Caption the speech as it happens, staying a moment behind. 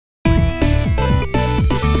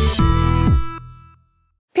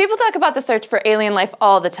People talk about the search for alien life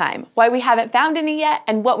all the time, why we haven't found any yet,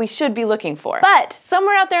 and what we should be looking for. But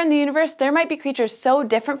somewhere out there in the universe, there might be creatures so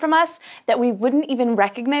different from us that we wouldn't even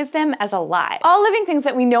recognize them as alive. All living things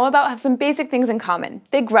that we know about have some basic things in common.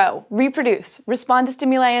 They grow, reproduce, respond to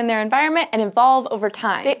stimuli in their environment, and evolve over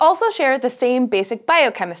time. They also share the same basic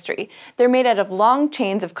biochemistry. They're made out of long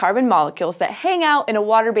chains of carbon molecules that hang out in a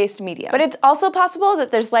water-based medium. But it's also possible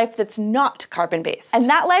that there's life that's not carbon-based. And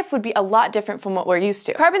that life would be a lot different from what we're used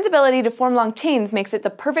to. Carbon's ability to form long chains makes it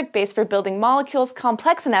the perfect base for building molecules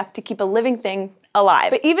complex enough to keep a living thing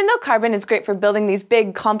alive. But even though carbon is great for building these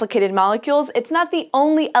big, complicated molecules, it's not the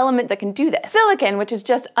only element that can do this. Silicon, which is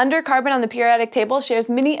just under carbon on the periodic table, shares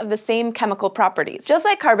many of the same chemical properties. Just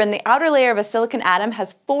like carbon, the outer layer of a silicon atom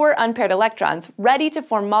has 4 unpaired electrons, ready to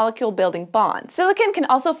form molecule-building bonds. Silicon can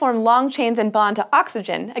also form long chains and bond to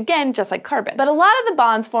oxygen, again, just like carbon. But a lot of the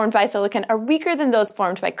bonds formed by silicon are weaker than those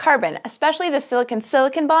formed by carbon, especially the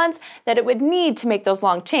silicon-silicon bonds that it would need to make those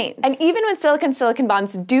long chains. And even when silicon-silicon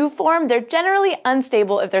bonds do form, they're generally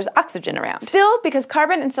unstable if there's oxygen around. Still, because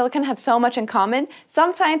carbon and silicon have so much in common,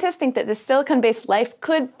 some scientists think that this silicon-based life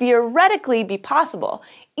could theoretically be possible,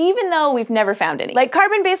 even though we've never found any. Like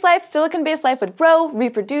carbon-based life, silicon-based life would grow,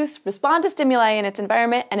 reproduce, respond to stimuli in its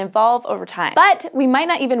environment, and evolve over time. But we might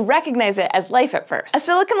not even recognize it as life at first. A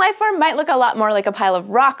silicon life form might look a lot more like a pile of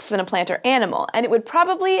rocks than a plant or animal, and it would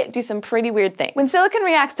probably do some pretty weird things. When silicon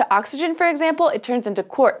reacts to oxygen, for example, it turns into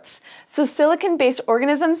quartz. So silicon-based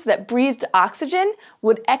organisms that breathed oxygen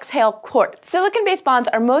would exhale quartz. Silicon-based bonds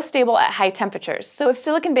are most stable at high temperatures, so if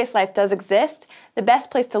silicon-based life does exist, the best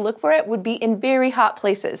place to look for it would be in very hot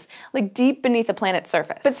places, like deep beneath a planet's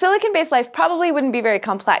surface. But silicon-based life probably wouldn't be very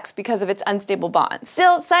complex because of its unstable bonds.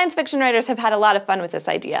 Still, science fiction writers have had a lot of fun with this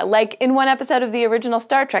idea, like in one episode of the original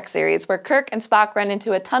Star Trek series where Kirk and Spock run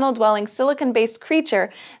into a tunnel-dwelling silicon-based creature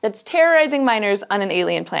that's terrorizing miners on an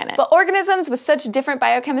alien planet. But organisms with such different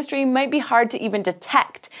biochemistry might be hard to even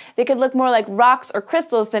detect. They could look more like rocks or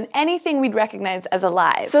crystals than anything we'd recognize as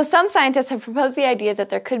alive. So some scientists have proposed the idea that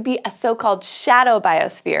there could be a so-called shadow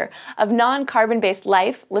biosphere of non-carbon-based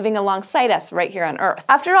life living alongside us right here on Earth.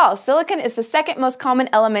 After all, silicon is the second most common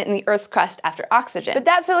element in the Earth's crust after oxygen. But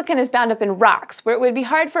that silicon is bound up in rocks, where it would be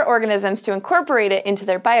hard for organisms to incorporate it into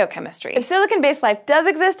their biochemistry. If silicon-based life does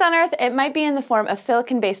exist on Earth, it might be in the form of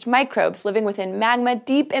silicon-based microbes living within magma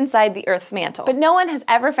deep inside the Earth's mantle. But no one has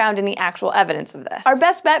ever found any actual evidence of this. Our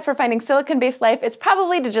best bet for finding silicon-based life is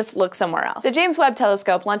probably to just look somewhere else. The James Webb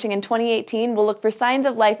Telescope, launching in 2018, will look for signs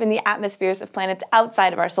of life in the atmospheres of planets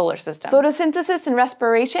outside of our solar system. Photosynthesis and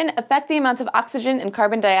respiration affect the amounts of oxygen and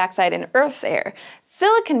carbon dioxide in Earth's air.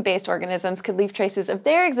 Silicon-based organisms could leave traces of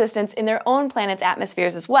their existence in their own planet's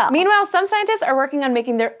atmospheres as well. Meanwhile, some scientists are working on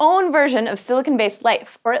making their own version of silicon-based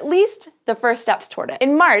life, or at least the first steps toward it.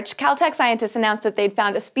 In March, Caltech scientists announced that they'd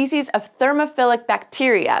found a species of thermophilic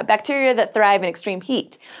bacteria that thrive in extreme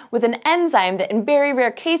heat, with an enzyme that in very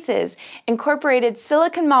rare cases incorporated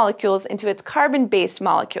silicon molecules into its carbon-based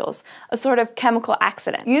molecules, a sort of chemical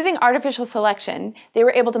accident. Using artificial selection, they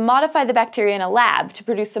were able to modify the bacteria in a lab to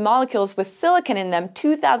produce the molecules with silicon in them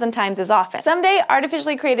 2,000 times as often. Someday,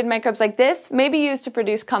 artificially created microbes like this may be used to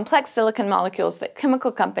produce complex silicon molecules that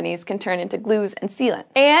chemical companies can turn into glues and sealants.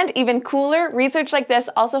 And even cooler, research like this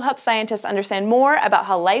also helps scientists understand more about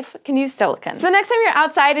how life can use silicon. So the next time you're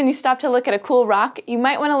outside and you stop to look at a cool rock, you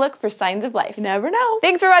might want to look for signs of life. You never know.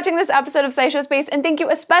 Thanks for watching this episode of SciShow Space, and thank you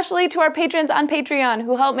especially to our patrons on Patreon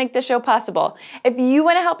who help make this show possible. If you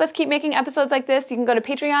want to help us keep making episodes like this, you can go to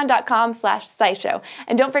patreon.com/scishow.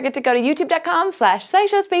 And don't forget to go to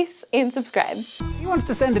youtube.com/SciShowSpace and subscribe. He wants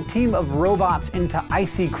to send a team of robots into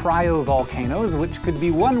icy cryovolcanoes, which could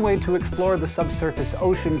be one way to explore the subsurface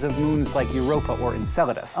oceans of moons like Europa or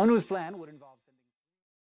Enceladus. Anu's plan would involve